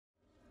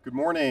Good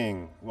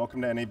morning.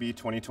 Welcome to NAB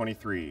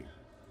 2023.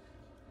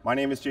 My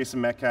name is Jason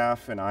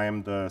Metcalf, and I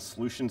am the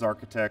Solutions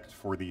Architect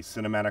for the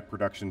Cinematic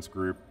Productions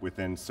Group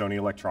within Sony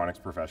Electronics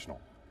Professional.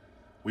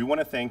 We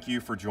want to thank you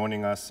for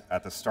joining us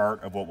at the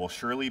start of what will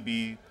surely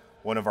be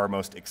one of our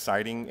most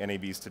exciting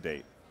NABs to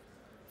date.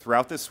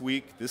 Throughout this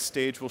week, this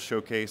stage will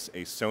showcase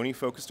a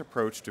Sony-focused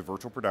approach to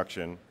virtual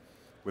production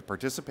with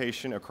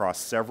participation across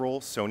several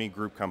Sony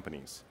Group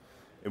companies,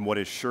 in what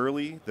is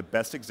surely the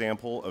best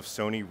example of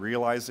Sony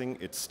realizing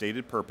its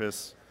stated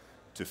purpose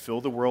to fill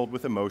the world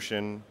with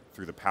emotion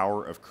through the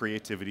power of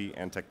creativity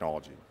and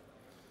technology.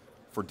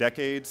 For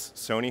decades,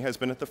 Sony has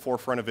been at the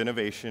forefront of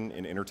innovation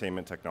in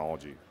entertainment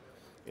technology,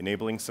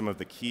 enabling some of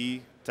the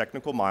key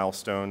technical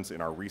milestones in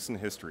our recent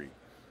history,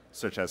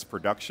 such as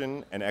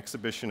production and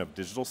exhibition of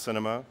digital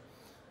cinema,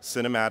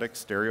 cinematic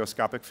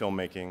stereoscopic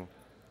filmmaking,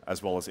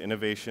 as well as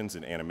innovations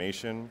in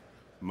animation,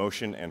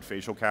 motion and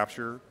facial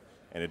capture,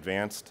 and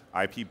advanced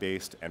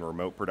IP-based and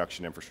remote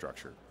production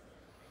infrastructure.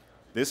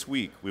 This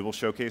week, we will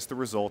showcase the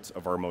results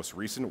of our most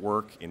recent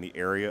work in the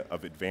area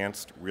of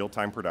advanced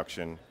real-time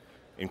production,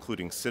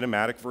 including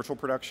cinematic virtual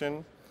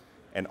production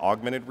and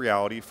augmented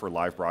reality for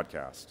live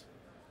broadcast,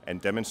 and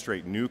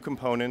demonstrate new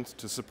components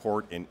to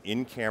support an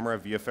in-camera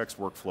VFX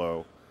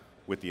workflow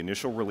with the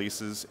initial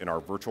releases in our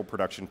virtual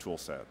production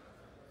toolset.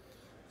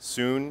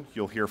 Soon,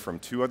 you'll hear from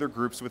two other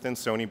groups within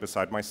Sony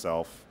beside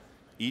myself,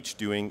 each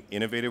doing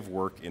innovative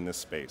work in this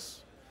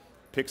space.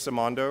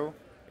 Pixamondo,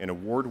 an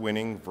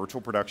award-winning virtual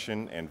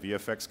production and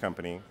VFX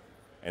company,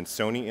 and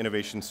Sony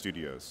Innovation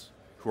Studios,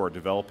 who are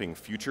developing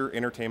future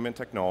entertainment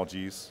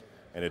technologies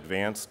and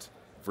advanced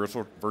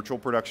virtual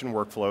production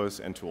workflows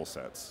and tool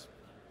sets.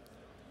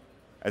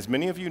 As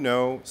many of you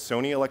know,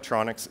 Sony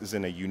Electronics is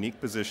in a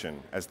unique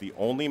position as the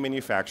only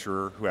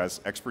manufacturer who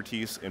has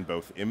expertise in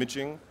both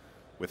imaging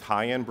with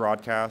high-end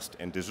broadcast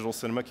and digital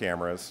cinema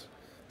cameras,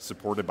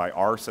 supported by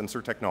our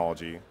sensor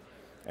technology,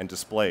 and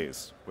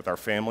displays with our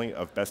family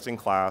of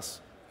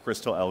best-in-class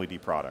crystal LED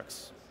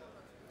products.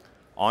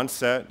 On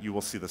set, you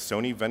will see the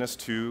Sony Venice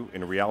 2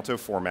 in Rialto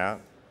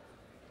format.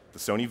 The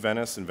Sony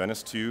Venice and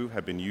Venice 2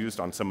 have been used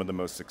on some of the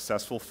most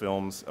successful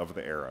films of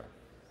the era.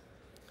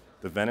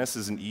 The Venice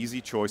is an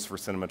easy choice for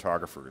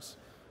cinematographers,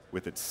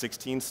 with its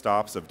 16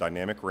 stops of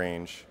dynamic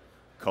range,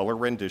 color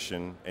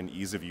rendition, and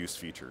ease-of-use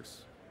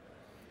features.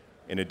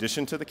 In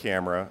addition to the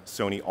camera,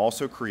 Sony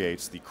also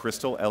creates the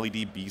Crystal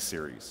LED B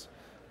series,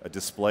 a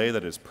display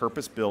that is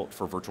purpose-built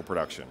for virtual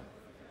production.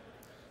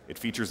 It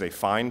features a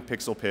fine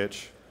pixel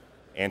pitch,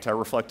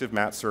 anti-reflective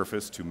matte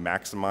surface to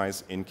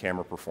maximize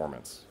in-camera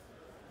performance.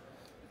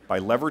 By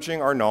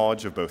leveraging our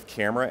knowledge of both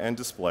camera and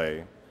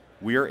display,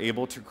 we are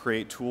able to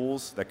create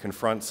tools that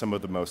confront some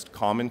of the most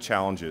common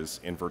challenges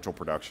in virtual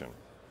production,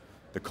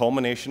 the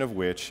culmination of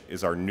which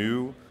is our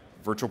new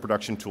virtual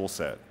production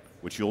toolset,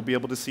 which you'll be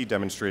able to see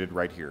demonstrated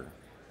right here.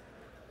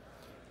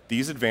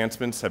 These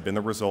advancements have been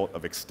the result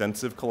of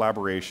extensive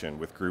collaboration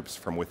with groups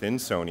from within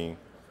Sony,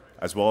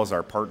 as well as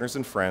our partners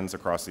and friends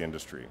across the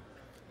industry,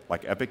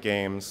 like Epic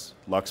Games,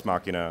 Lux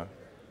Machina,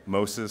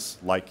 Moses,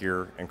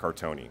 Lightgear, and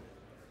Cartoni.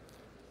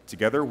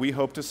 Together, we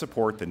hope to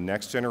support the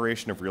next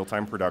generation of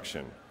real-time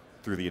production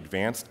through the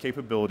advanced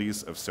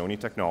capabilities of Sony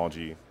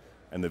technology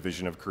and the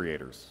vision of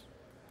creators.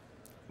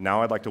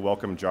 Now I'd like to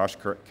welcome Josh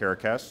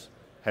Karakesh,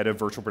 Head of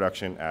Virtual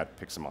Production at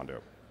Pixamondo.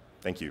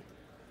 Thank you.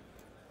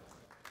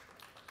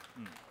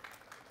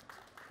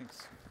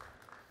 Thanks.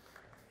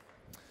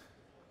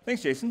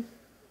 Thanks, Jason.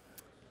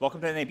 Welcome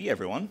to NAB,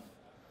 everyone.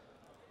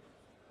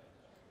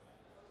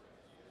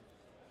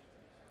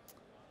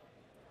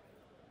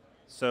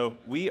 So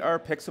we are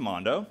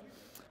Pixamondo.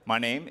 My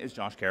name is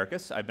Josh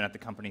Karakesh. I've been at the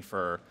company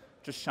for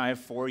just shy of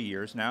 4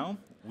 years now.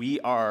 We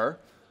are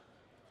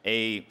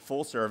a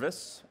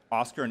full-service,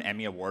 Oscar and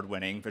Emmy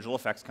award-winning visual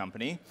effects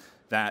company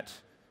that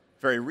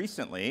very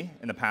recently,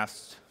 in the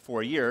past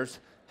 4 years,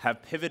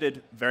 have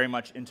pivoted very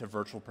much into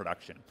virtual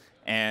production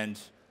and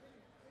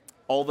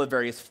all the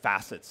various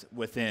facets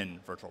within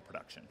virtual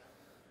production.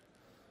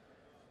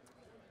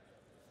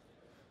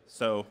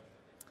 So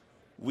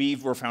we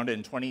were founded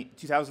in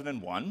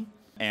 2001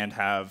 and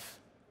have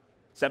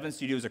 7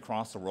 studios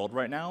across the world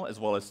right now, as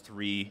well as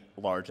 3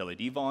 large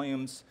LED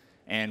volumes,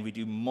 and we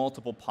do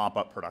multiple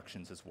pop-up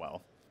productions as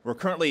well. We're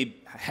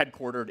currently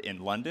headquartered in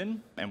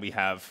London, and we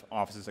have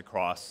offices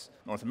across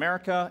North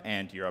America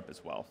and Europe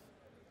as well.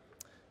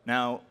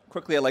 Now,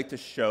 quickly, I'd like to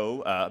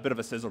show a bit of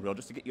a sizzle reel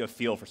just to get you a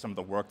feel for some of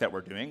the work that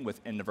we're doing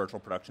within the virtual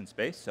production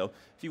space. So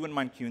if you wouldn't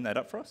mind queuing that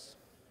up for us.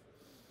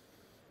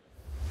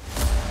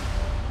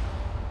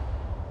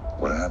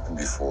 What happened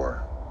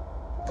before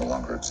no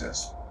longer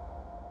exists.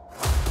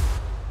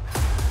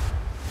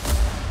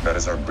 That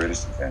is our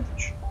greatest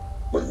advantage.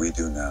 What we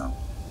do now,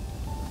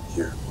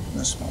 here, in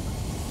this moment,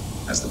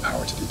 has the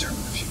power to determine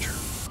the future.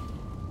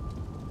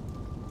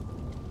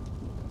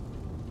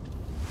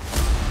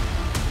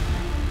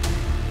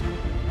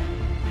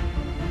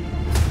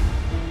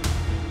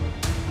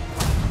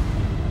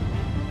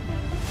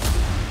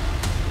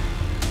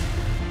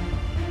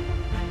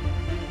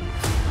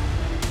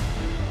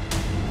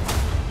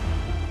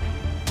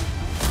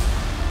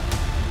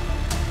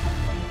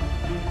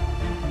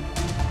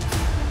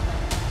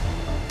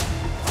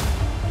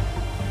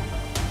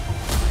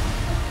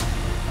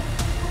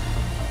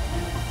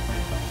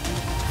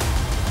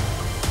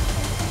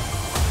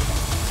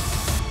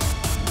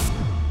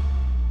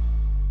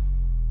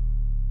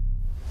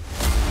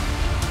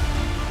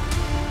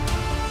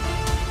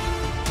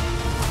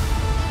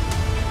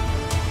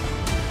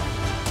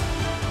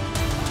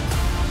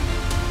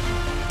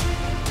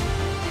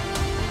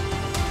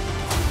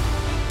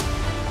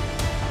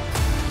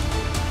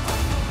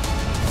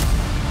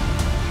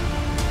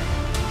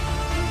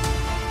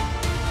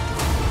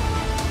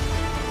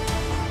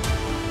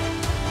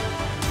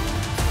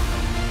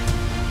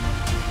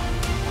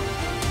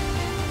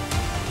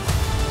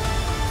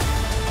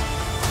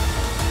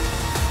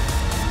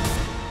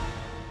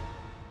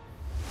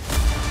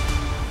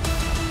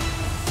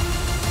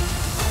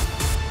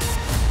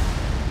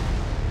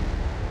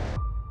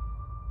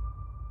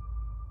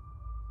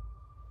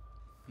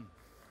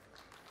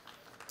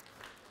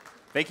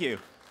 Thank you.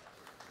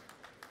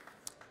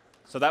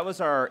 So that was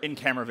our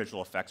in-camera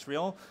visual effects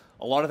reel.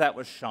 A lot of that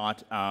was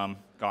shot,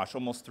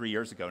 almost 3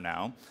 years ago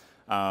now.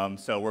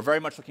 So we're very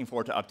much looking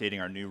forward to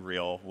updating our new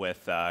reel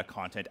with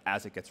content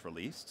as it gets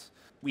released.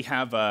 We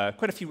have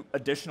quite a few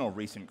additional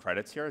recent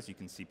credits here, as you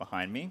can see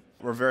behind me.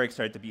 We're very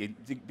excited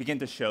to begin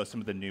to show some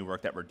of the new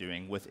work that we're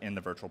doing within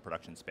the virtual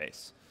production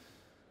space.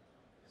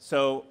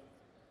 So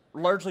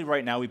largely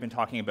right now, we've been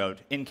talking about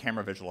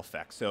in-camera visual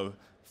effects. So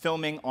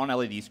filming on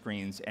LED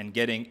screens and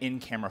getting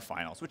in-camera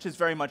finals, which is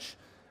very much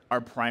our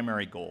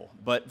primary goal.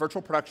 But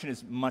virtual production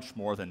is much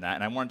more than that.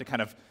 And I wanted to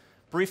kind of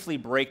briefly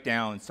break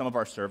down some of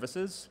our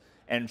services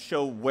and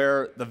show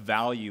where the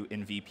value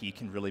in VP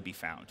can really be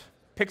found.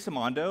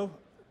 Pixamondo,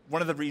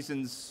 one of the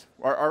reasons,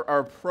 our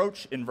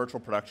approach in virtual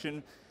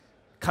production,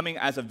 coming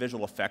as a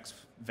visual effects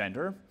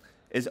vendor,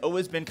 has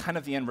always been kind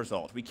of the end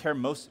result. We care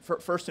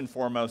first and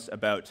foremost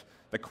about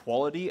the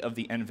quality of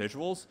the end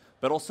visuals,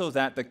 but also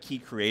that the key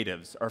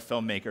creatives, our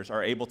filmmakers,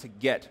 are able to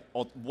get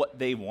what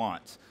they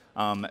want,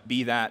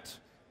 be that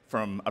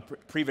from a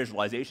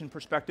pre-visualization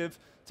perspective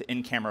to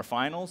in-camera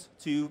finals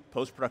to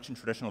post-production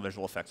traditional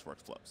visual effects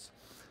workflows.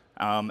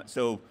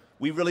 So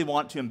we really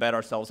want to embed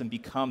ourselves and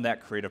become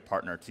that creative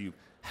partner to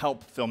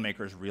help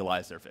filmmakers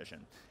realize their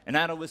vision. And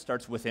that always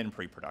starts within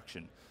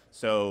pre-production.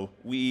 So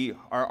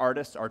our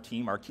artists, our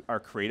team, our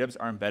creatives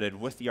are embedded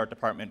with the art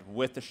department,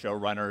 with the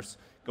showrunners,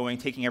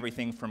 taking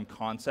everything from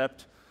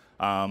concept,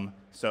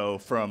 so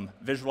from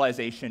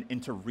visualization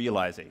into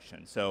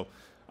realization. So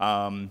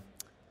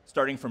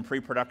starting from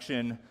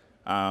pre-production,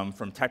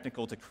 from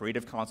technical to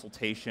creative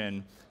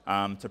consultation,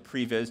 to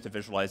previs to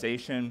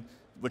visualization,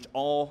 which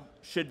all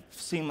should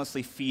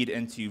seamlessly feed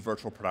into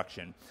virtual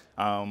production.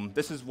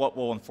 This is what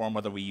will inform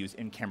whether we use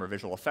in-camera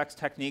visual effects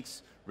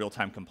techniques,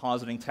 real-time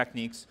compositing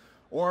techniques,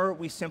 or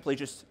we simply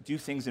just do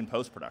things in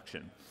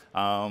post-production.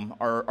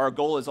 Our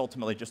goal is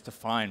ultimately just to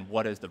find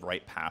what is the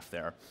right path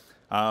there.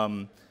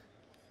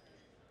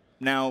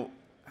 Now,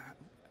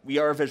 we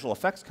are a visual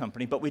effects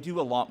company, but we do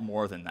a lot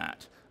more than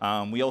that.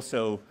 We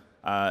also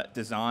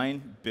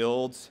design,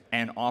 build,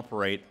 and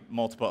operate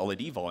multiple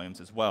LED volumes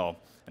as well.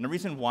 And the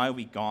reason why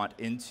we got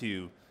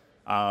into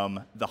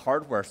the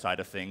hardware side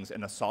of things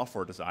and the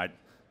software design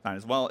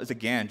as well is,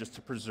 again, just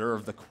to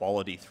preserve the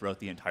quality throughout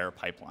the entire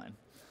pipeline.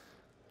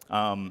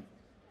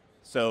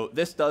 So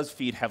this does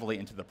feed heavily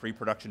into the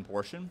pre-production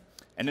portion.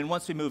 And then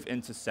once we move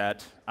into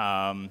set,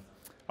 some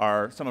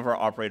of our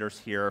operators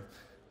here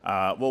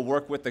will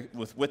work with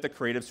the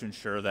creatives to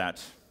ensure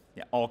that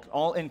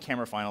all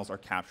in-camera finals are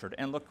captured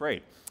and look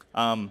great.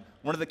 One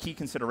of the key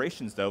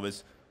considerations, though,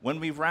 is when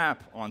we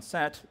wrap on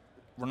set,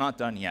 we're not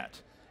done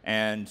yet.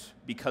 And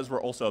because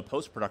we're also a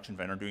post-production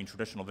vendor doing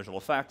traditional visual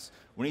effects,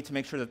 we need to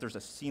make sure that there's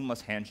a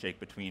seamless handshake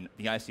between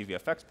the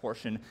ICVFX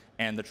portion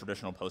and the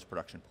traditional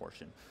post-production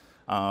portion.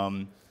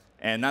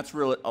 And that's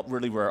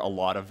really where a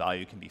lot of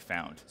value can be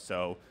found.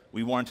 So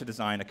we wanted to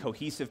design a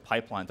cohesive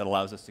pipeline that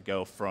allows us to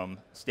go from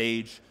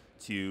stage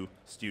to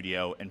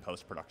studio and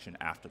post-production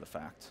after the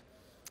fact.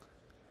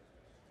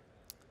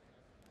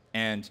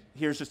 And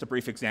here's just a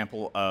brief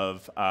example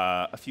of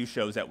a few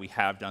shows that we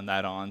have done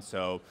that on.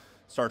 So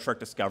Star Trek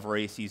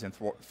Discovery, Season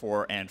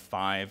 4 and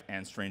 5,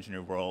 and Strange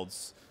New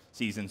Worlds,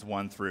 Seasons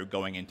 1 through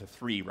going into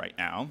 3 right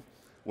now,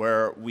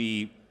 where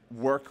we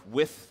work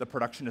with the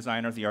production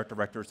designer, the art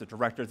directors, the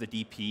director, the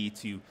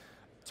DP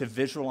to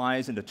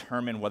visualize and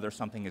determine whether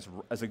something is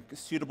a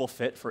suitable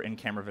fit for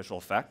in-camera visual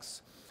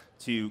effects,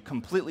 to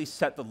completely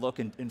set the look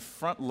and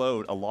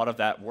front-load a lot of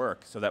that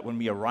work so that when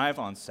we arrive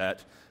on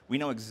set, we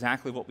know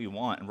exactly what we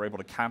want and we're able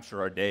to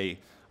capture our day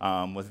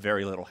with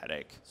very little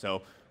headache.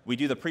 So we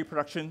do the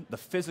pre-production, the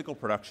physical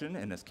production,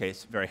 in this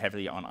case very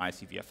heavily on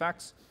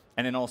ICVFX,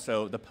 and then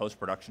also the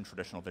post-production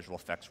traditional visual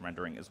effects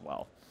rendering as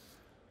well.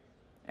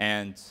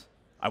 And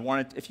I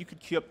wanted, if you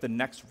could cue up the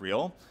next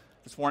reel,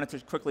 just wanted to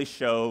quickly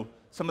show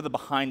some of the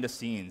behind the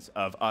scenes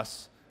of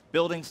us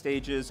building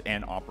stages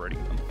and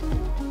operating them.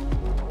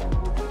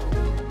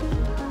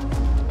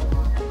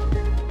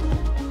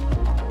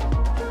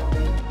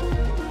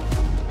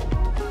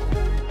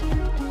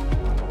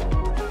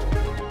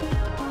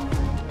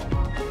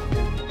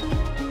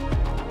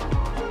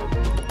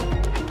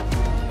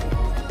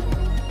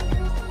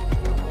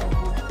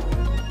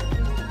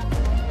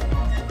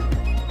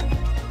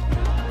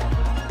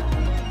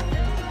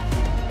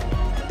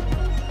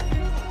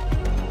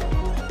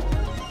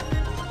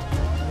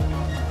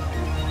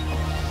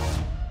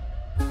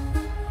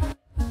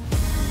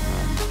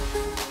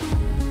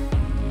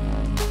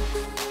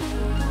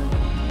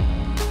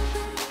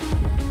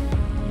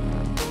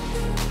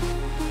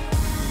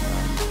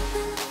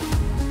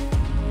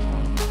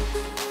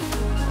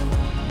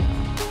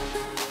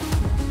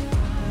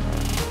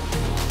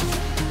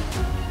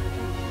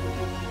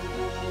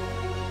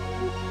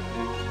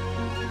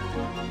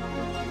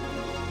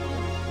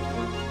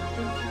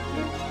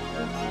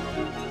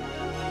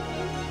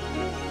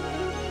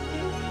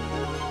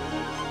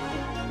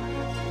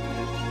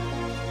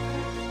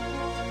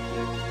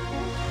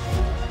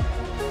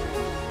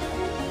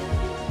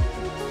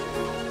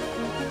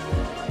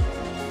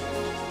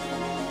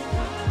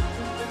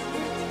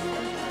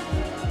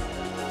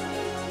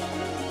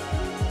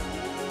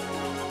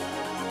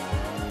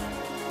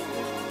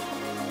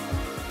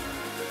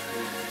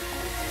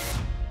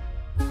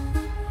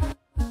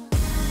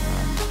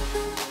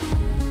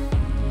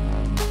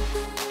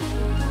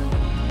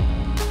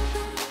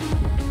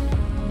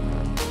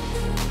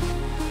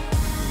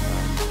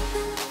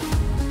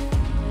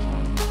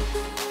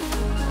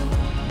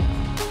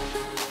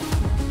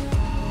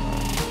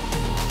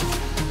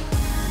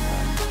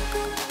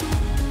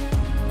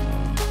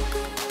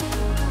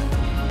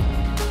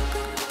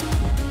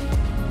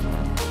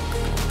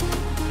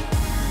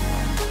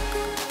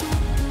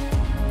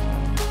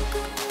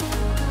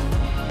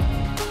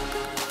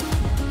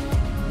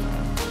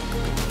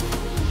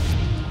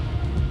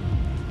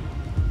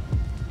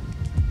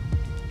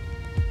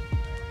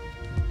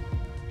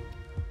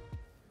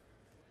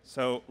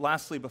 So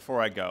lastly,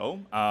 before I go,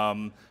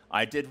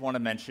 I did want to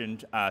mention,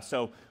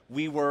 so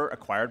we were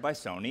acquired by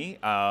Sony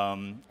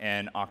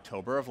in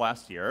October of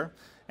last year,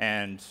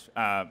 and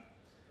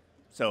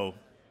so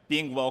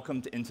being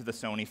welcomed into the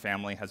Sony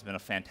family has been a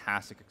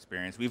fantastic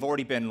experience. We've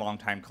already been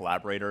longtime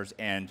collaborators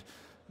and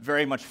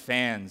very much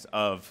fans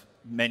of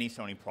many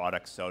Sony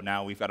products, so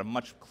now we've got a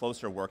much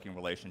closer working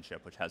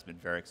relationship, which has been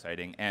very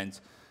exciting. And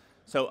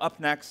so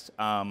up next,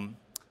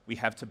 we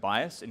have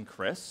Tobias and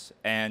Chris,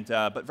 and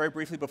but very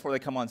briefly before they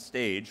come on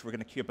stage, we're going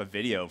to queue up a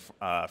video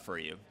for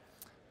you.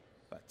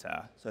 But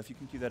so if you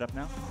can cue that up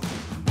now.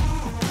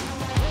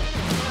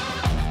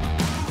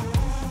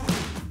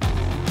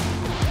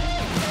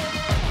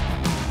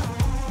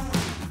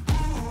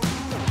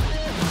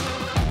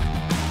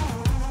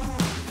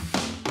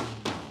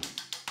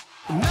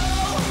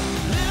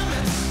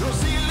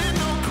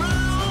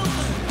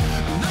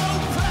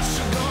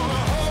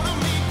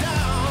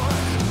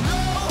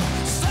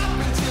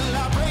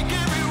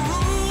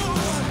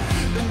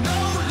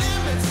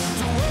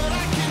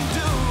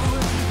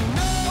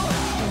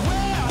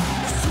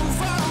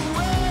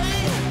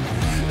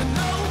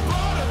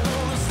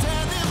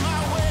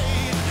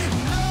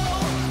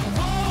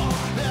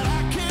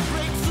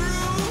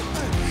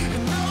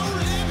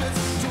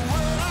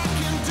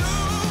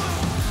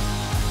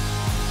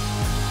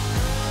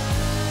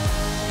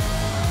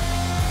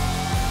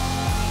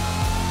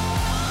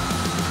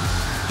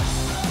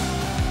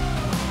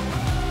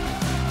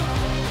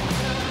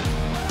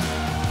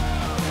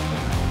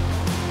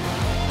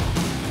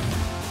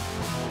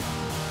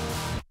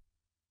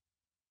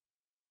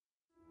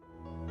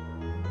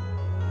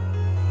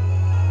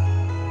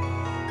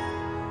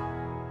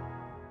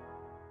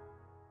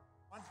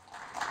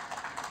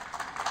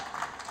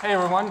 Hey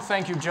everyone,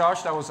 thank you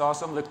Josh, that was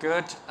awesome, looked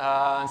good.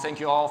 And thank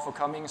you all for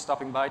coming and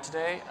stopping by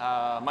today.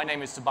 My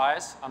name is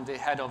Tobias, I'm the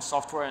head of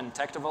software and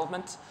tech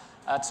development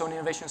at Sony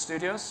Innovation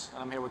Studios.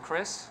 And I'm here with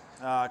Chris.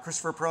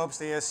 Christopher Probst,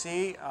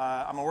 ASC.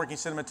 I'm a working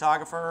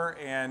cinematographer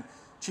and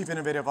Chief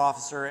Innovative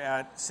Officer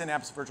at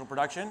Synapse Virtual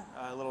Production,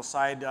 a little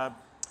side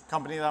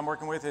company that I'm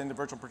working with in the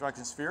virtual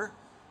production sphere.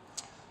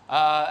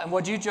 And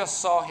what you just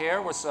saw here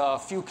was a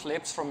few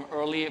clips from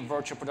early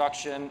virtual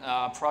production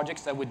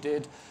projects that we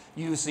did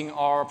using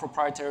our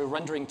proprietary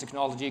rendering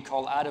technology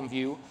called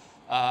AtomView.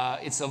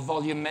 It's a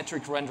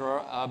volumetric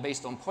renderer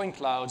based on point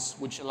clouds,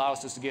 which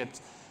allows us to get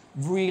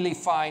really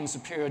fine,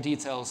 superior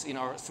details in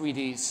our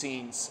 3D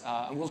scenes.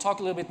 And we'll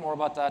talk a little bit more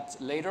about that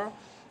later.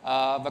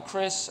 But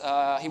Chris,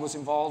 he was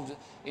involved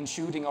in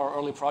shooting our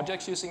early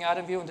projects using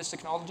AtomView and this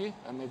technology.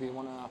 And maybe you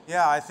want to...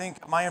 Yeah, I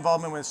think my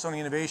involvement with Sony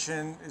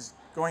Innovation is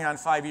going on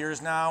 5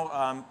 years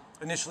now.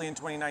 Initially in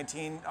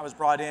 2019, I was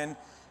brought in.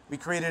 We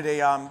created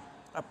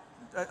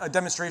a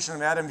demonstration of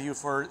AtomView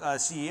for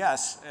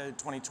CES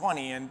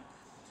 2020, and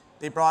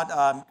they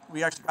brought,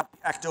 we actually got the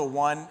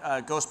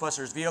Ecto-1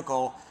 Ghostbusters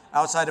vehicle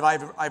outside of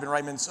Ivan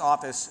Reitman's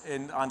office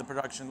on the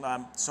production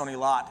Sony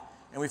lot.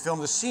 And we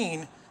filmed a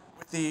scene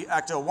with the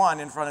Ecto-1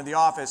 in front of the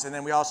office, and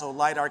then we also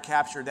LiDAR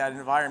captured that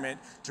environment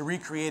to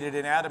recreate it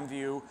in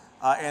AtomView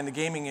and the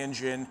gaming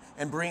engine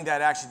and bring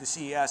that actually to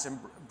CES and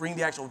bring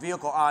the actual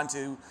vehicle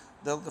onto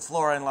the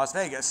floor in Las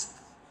Vegas.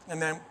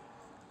 And then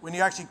when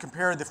you actually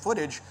compare the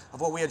footage of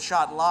what we had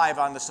shot live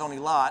on the Sony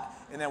lot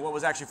and then what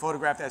was actually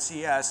photographed at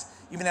CES,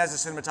 even as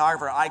a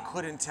cinematographer, I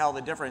couldn't tell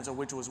the difference of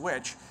which was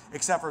which,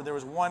 except for there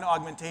was one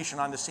augmentation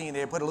on the scene. They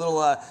had put a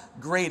little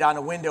grate on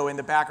a window in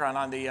the background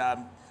on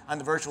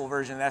the virtual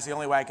version, and that's the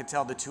only way I could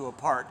tell the two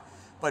apart.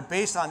 But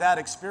based on that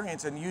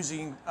experience and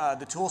using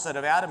the tool set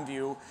of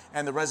AtomView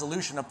and the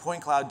resolution of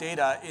point cloud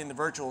data in the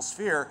virtual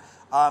sphere,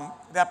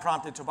 that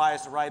prompted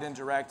Tobias to write and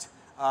direct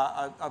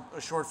a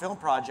short film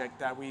project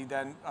that we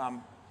then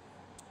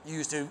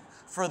used to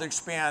further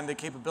expand the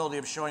capability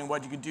of showing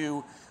what you could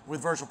do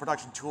with virtual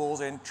production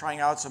tools and trying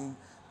out some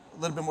a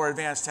little bit more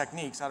advanced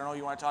techniques. I don't know,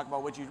 you want to talk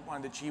about what you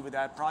wanted to achieve with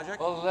that project?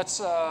 Well, let's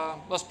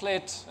play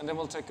it, and then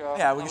we'll take a...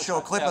 Yeah, we can show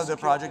a clip of the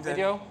project.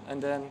 Video,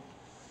 and then...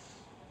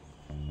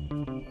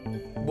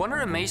 One of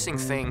the amazing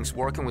things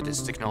working with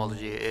this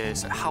technology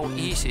is how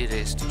easy it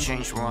is to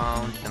change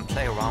around and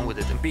play around with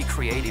it and be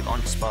creative on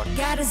the spot.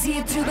 Gotta see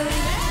it to believe.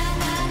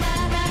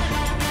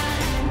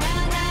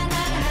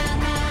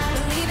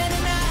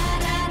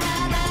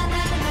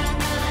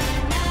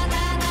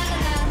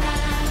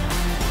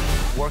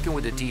 Working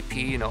with the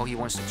DP, you know, he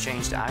wants to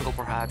change the angle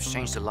perhaps,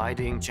 change the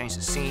lighting, change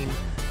the scene.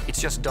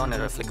 It's just done at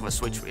a flick of a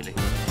switch, really.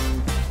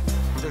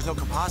 There's no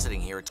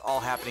compositing here. It's all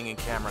happening in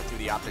camera through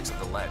the optics of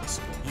the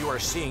lens. You are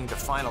seeing the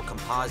final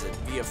composite,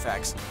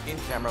 VFX, in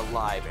camera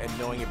live and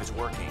knowing if it's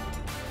working.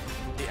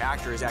 The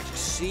actor is actually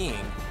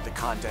seeing the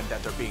content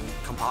that they're being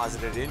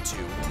composited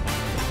into.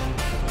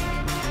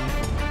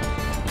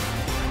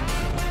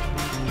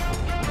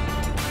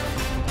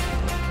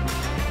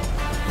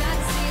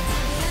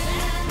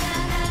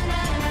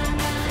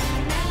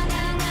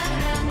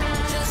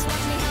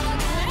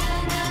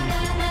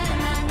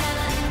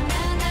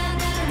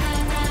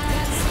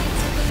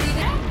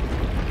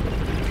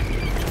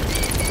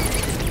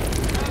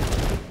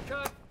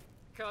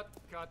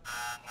 got.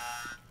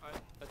 All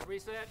right, let's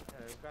reset.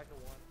 Back to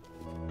 1.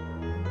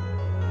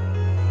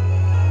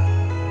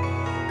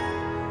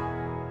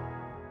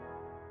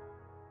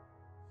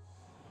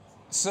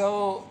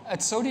 So at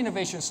Sony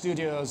Innovation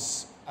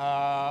Studios,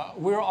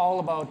 we're all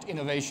about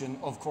innovation,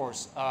 of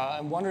course.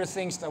 And one of the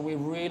things that we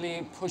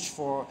really push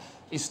for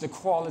is the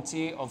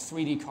quality of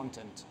 3D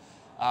content.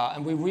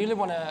 And we really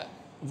want to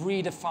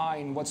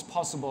redefine what's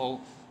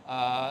possible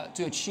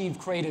to achieve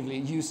creatively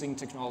using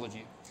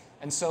technology.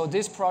 And so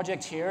this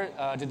project here,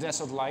 the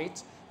Desert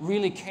Light,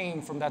 really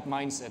came from that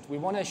mindset. We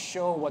want to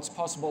show what's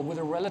possible with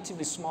a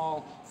relatively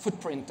small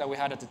footprint that we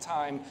had at the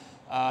time.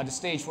 The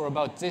stage were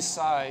about this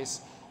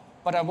size.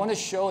 But I want to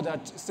show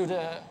that through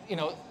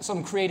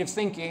some creative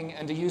thinking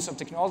and the use of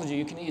technology,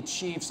 you can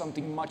achieve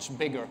something much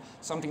bigger,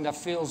 something that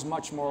feels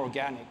much more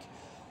organic.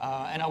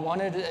 And I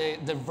wanted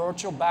the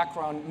virtual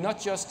background not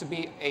just to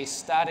be a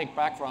static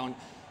background,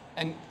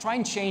 and try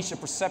and change the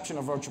perception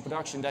of virtual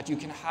production, that you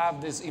can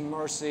have this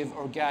immersive,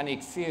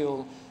 organic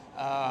feel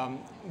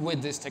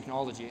with this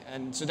technology.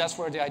 And so that's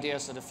where the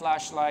ideas of the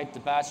flashlight, the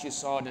bats you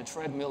saw, the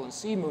treadmill and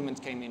sea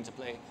movement came into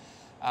play.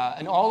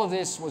 And all of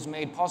this was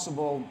made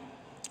possible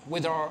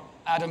with our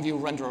Atom View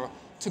renderer,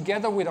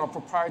 together with our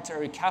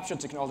proprietary capture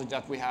technology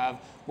that we have,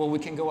 where we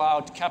can go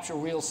out, capture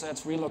real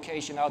sets, real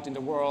location out in the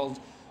world.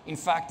 In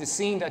fact, the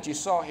scene that you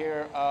saw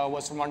here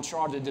was from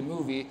Uncharted, the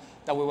movie,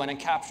 that we went and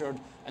captured.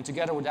 And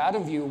together with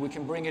Atom View, we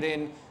can bring it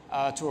in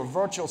to a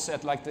virtual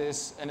set like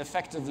this and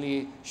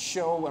effectively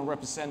show and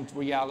represent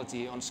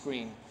reality on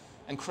screen.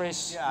 And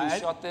Chris, you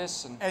shot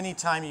this. And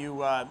anytime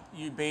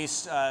you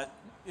base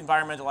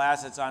environmental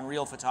assets on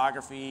real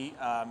photography,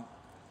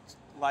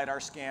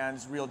 LiDAR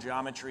scans, real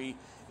geometry,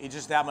 it's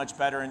just that much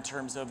better in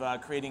terms of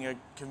creating a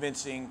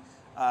convincing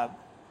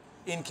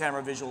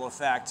in-camera visual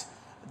effect.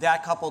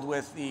 That coupled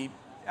with the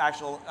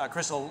actual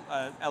crystal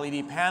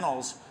LED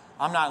panels,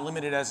 I'm not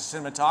limited as a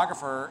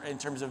cinematographer in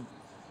terms of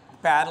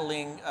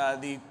battling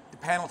the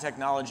panel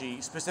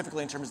technology,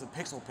 specifically in terms of the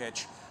pixel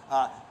pitch.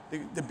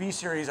 The B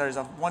series is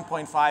a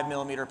 1.5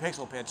 millimeter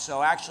pixel pitch,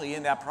 so actually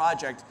in that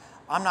project,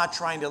 I'm not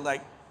trying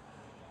to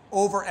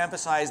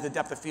overemphasize the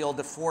depth of field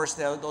to force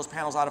those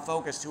panels out of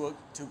focus to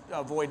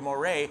avoid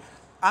moire.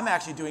 I'm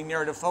actually doing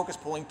narrative focus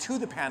pulling to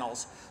the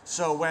panels.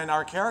 So when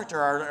our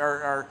character,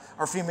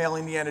 our female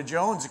Indiana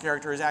Jones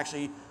character, is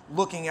actually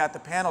looking at the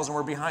panels and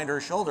we're behind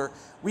her shoulder,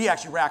 we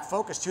actually rack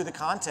focus to the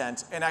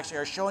content and actually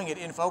are showing it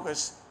in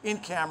focus, in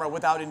camera,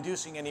 without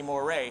inducing any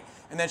moire.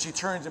 And then she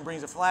turns and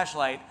brings a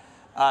flashlight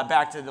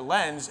back to the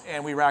lens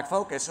and we rack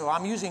focus. So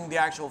I'm using the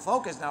actual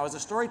focus now as a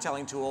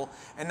storytelling tool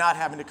and not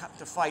having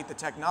to fight the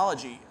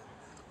technology.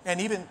 And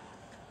even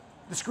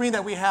the screen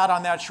that we had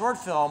on that short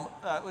film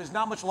was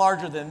not much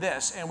larger than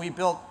this, and we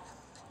built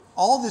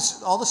all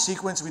the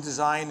sequence we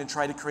designed and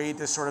tried to create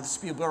this sort of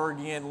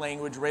Spielbergian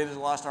language, Raiders of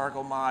the Lost Ark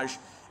homage,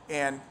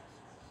 and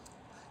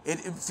it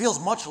feels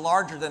much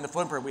larger than the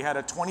footprint. We had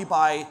a 20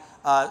 by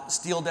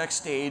steel deck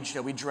stage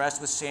that we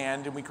dressed with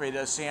sand, and we created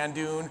a sand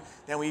dune.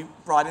 Then we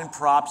brought in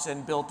props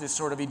and built this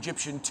sort of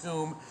Egyptian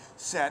tomb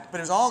set, but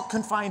it was all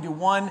confined to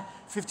one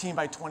 15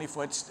 by 20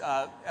 foot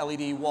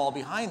LED wall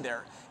behind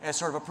there as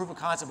sort of a proof of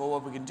concept of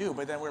what we can do.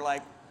 But then we're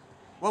like,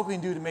 what can we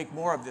do to make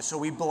more of this? So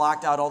we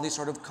blocked out all these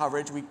sort of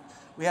coverage.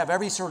 We have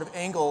every sort of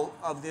angle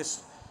of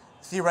this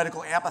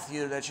theoretical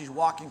amphitheater that she's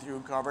walking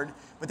through covered.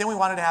 But then we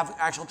wanted to have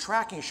actual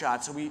tracking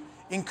shots. So we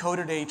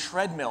encoded a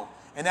treadmill,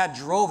 and that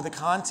drove the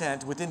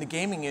content within the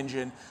gaming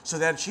engine so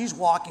that she's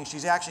walking,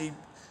 she's actually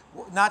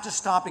not just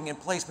stopping in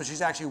place, but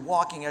she's actually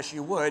walking as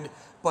she would,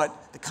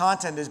 but the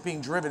content is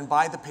being driven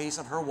by the pace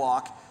of her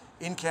walk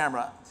in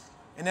camera.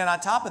 And then on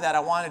top of that, I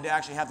wanted to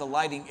actually have the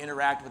lighting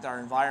interact with our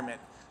environment.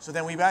 So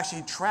then we've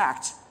actually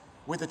tracked,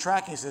 with the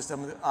tracking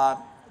system,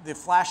 the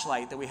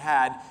flashlight that we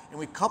had, and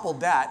we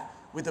coupled that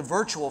with the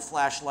virtual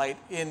flashlight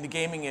in the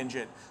gaming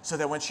engine, so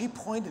that when she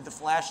pointed the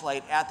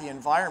flashlight at the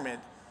environment,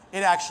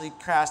 it actually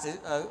cast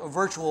a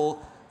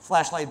virtual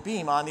flashlight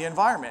beam on the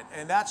environment.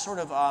 And that sort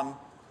of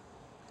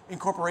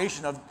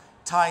incorporation of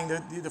tying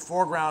the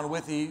foreground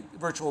with the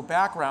virtual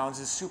backgrounds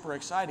is super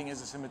exciting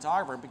as a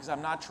cinematographer, because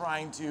I'm not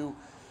trying to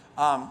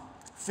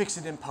fix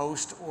it in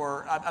post,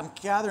 or I'm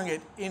gathering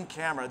it in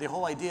camera. The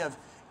whole idea of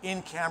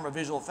in-camera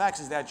visual effects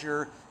is that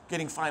you're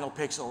getting final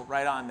pixel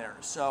right on there.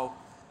 So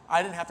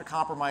I didn't have to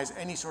compromise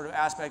any sort of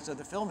aspects of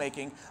the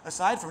filmmaking,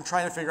 aside from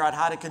trying to figure out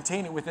how to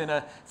contain it within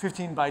a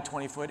 15 by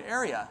 20 foot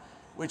area,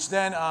 which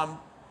then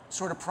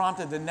sort of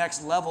prompted the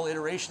next level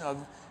iteration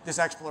of this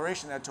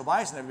exploration that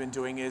Tobias and I have been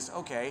doing. Is,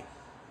 okay,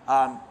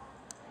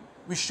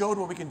 we showed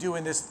what we can do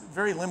in this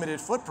very limited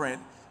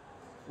footprint.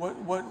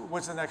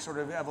 What's the next sort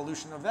of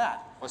evolution of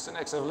that? What's the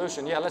next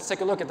evolution? Yeah, let's take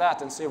a look at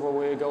that and see where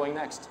we're going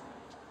next.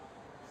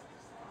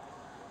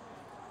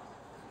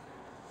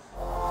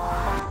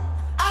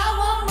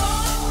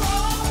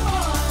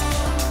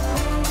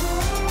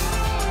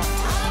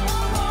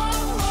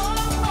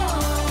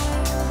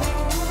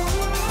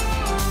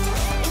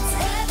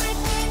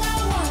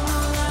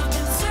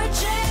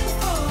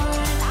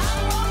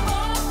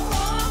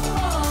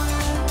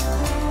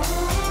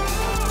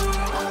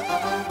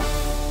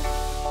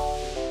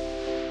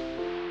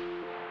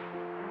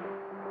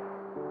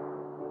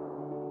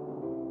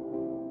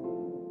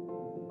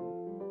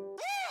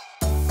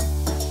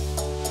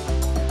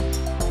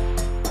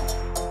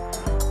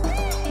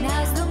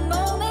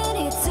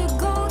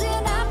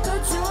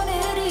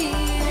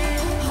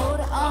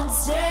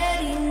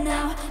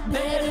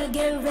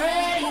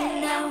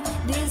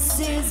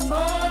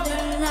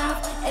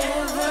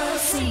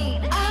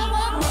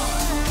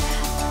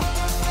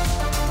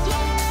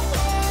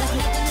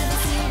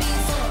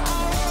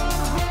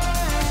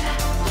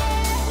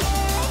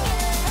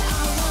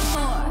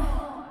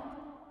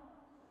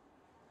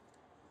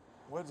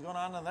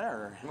 on in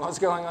there? What's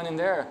going on in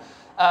there?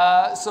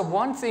 So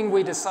one thing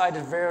we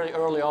decided very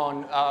early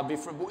on,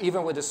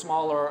 even with the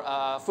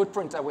smaller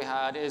footprint that we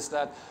had, is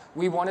that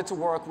we wanted to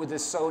work with the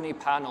Sony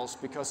panels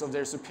because of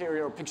their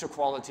superior picture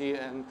quality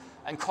and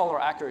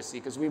color accuracy.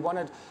 Because we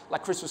wanted,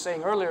 like Chris was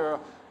saying earlier,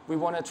 we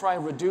want to try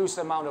and reduce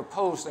the amount of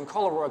post and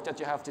color work that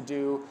you have to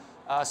do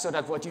so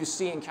that what you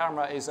see in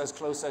camera is as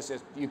close as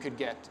you could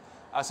get.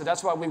 So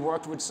that's why we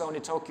worked with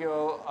Sony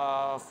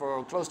Tokyo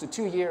for close to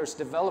 2 years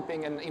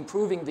developing and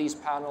improving these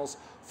panels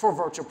for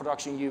virtual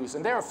production use.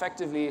 And they're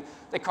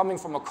coming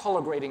from a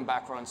color grading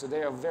background, so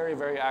they are very,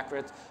 very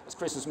accurate. As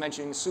Chris was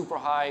mentioning, super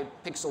high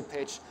pixel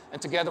pitch.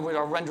 And together with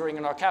our rendering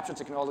and our capture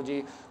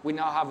technology, we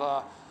now have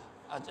a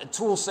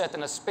tool set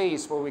and a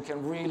space where we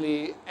can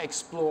really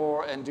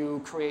explore and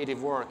do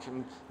creative work.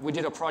 And we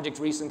did a project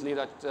recently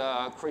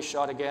that Chris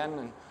shot again.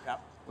 And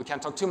we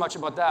can't talk too much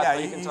about that.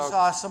 Yeah, but you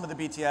saw some of the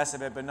BTS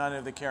of it, but none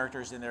of the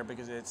characters in there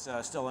because it's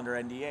still under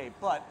NDA.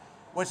 But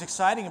what's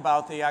exciting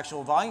about the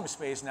actual volume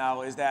space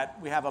now is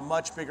that we have a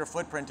much bigger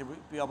footprint to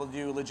be able to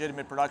do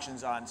legitimate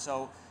productions on.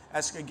 So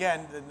as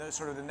again,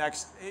 sort of the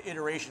next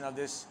iteration of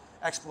this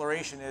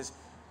exploration is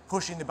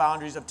pushing the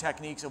boundaries of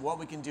techniques of what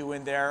we can do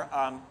in there.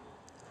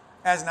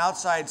 As an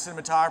outside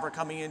cinematographer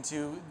coming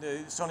into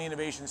the Sony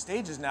Innovation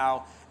stages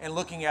now and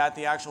looking at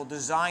the actual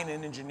design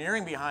and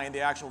engineering behind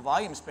the actual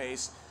volume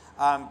space,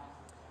 I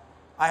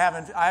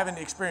haven't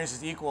experienced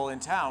its equal in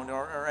town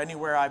or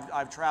anywhere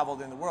I've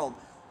traveled in the world.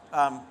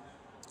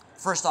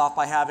 First off,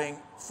 by having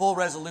full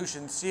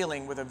resolution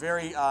ceiling with a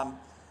very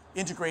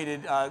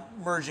integrated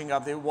merging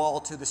of the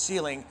wall to the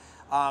ceiling.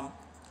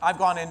 I've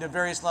gone into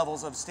various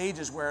levels of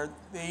stages where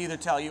they either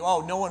tell you,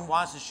 oh, no one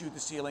wants to shoot the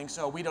ceiling,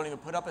 so we don't even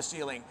put up a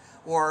ceiling.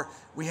 Or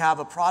we have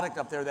a product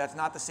up there that's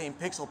not the same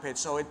pixel pitch,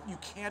 so you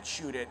can't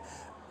shoot it.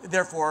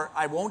 Therefore,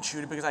 I won't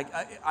shoot it because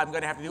I'm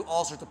going to have to do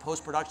all sorts of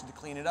post-production to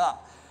clean it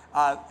up.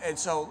 And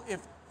so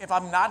if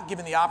I'm not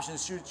given the option to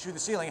shoot the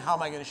ceiling, how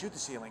am I going to shoot the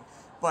ceiling?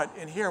 But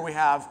in here we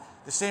have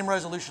the same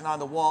resolution on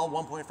the wall,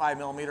 1.5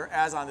 millimeter,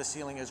 as on the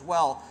ceiling as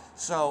well.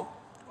 So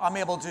I'm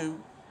able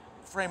to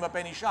frame up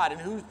any shot.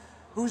 And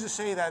who's to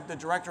say that the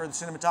director or the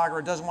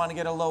cinematographer doesn't want to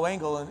get a low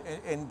angle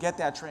and get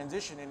that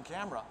transition in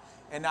camera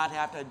and not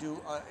have to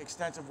do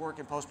extensive work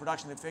in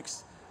post-production to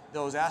fix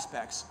those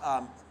aspects?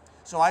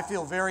 So I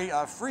feel very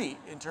free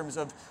in terms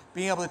of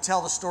being able to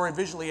tell the story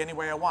visually any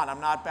way I want. I'm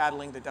not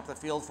battling the depth of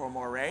field for a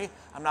moire.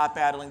 I'm not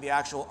battling the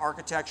actual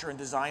architecture and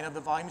design of the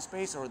volume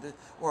space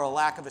or a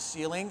lack of a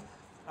ceiling.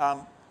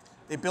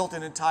 They built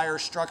an entire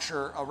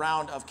structure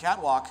of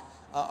catwalk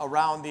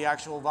around the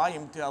actual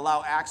volume to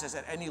allow access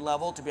at any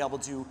level to be able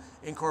to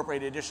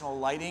incorporate additional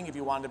lighting. If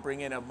you wanted to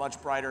bring in a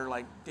much brighter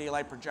like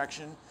daylight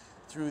projection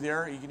through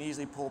there, you can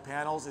easily pull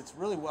panels. It's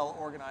really well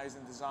organized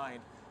and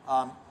designed.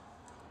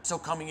 So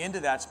coming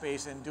into that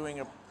space and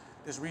doing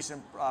this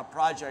recent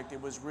project,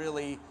 it was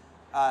really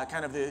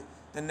kind of the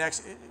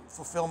next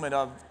fulfillment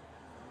of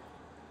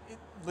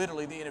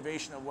literally the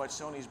innovation of what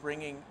Sony's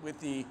bringing with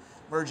the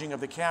merging of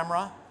the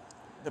camera,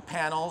 the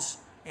panels,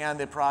 and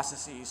the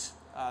processes.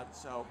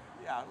 So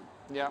yeah.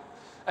 Yeah.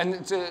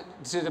 And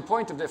to the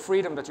point of the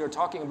freedom that you're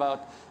talking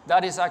about,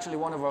 that is actually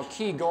one of our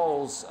key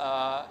goals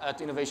at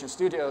Innovation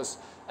Studios.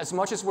 As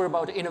much as we're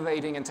about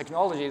innovating and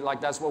technology,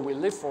 like that's what we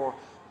live for,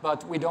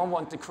 but we don't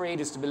want the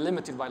creators to be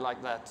limited by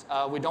like that.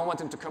 We don't want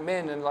them to come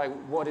in and like,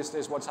 what is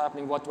this, what's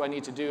happening, what do I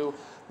need to do?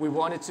 We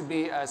want it to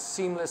be as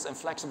seamless and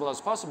flexible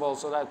as possible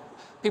so that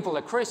people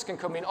like Chris can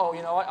come in, oh,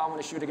 you know what, I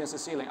want to shoot against the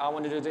ceiling, I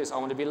want to do this, I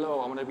want to be low,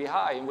 I want to be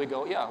high, and we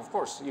go, yeah, of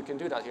course, you can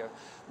do that here.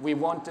 We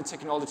want the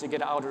technology to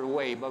get out of the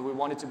way, but we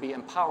want it to be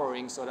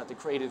empowering so that the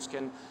creatives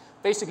can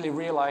basically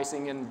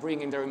realizing and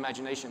bringing their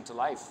imagination to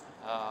life.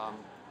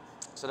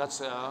 So that's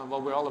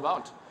what we're all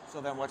about. So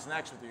then what's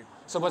next with you?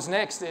 So what's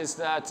next is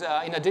that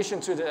in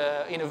addition to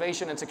the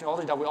innovation and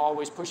technology that we're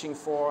always pushing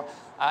for,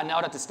 now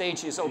that the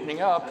stage is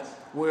opening up,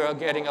 we're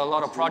getting a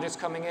lot of projects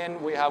coming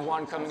in. We have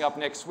one coming up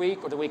next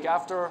week or the week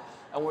after,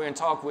 and we're in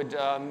talk with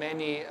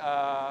many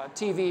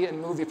TV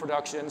and movie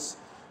productions.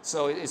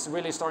 So it's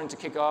really starting to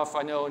kick off.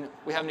 I know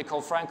we have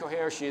Nicole Franco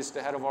here. She's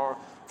the head of our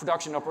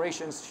production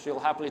operations. She'll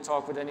happily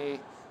talk with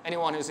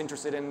anyone who's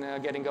interested in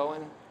getting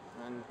going.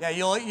 And yeah,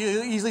 you'll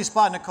easily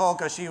spot Nicole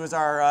because she was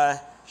our...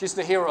 she's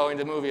the hero in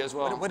the movie as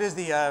well. What is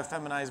the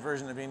feminized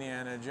version of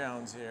Indiana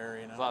Jones here?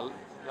 You know? Well,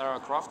 Lara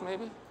Croft,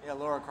 maybe? Yeah,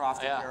 Laura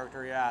Croft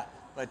character, yeah.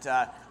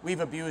 But we've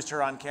abused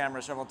her on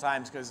camera several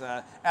times because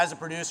as a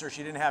producer,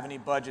 she didn't have any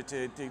budget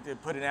to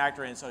put an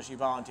actor in, so she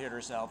volunteered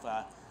herself.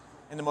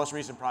 In the most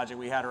recent project,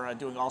 we had her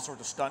doing all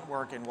sorts of stunt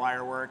work and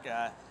wire work.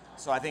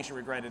 So I think she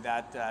regretted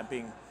that,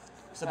 being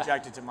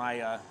subjected to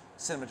my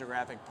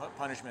cinematographic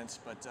punishments.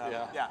 But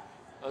yeah.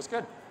 That's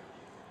good.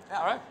 Yeah.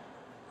 All right.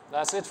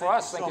 That's it for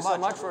us. Thank you so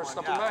much for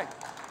stopping by.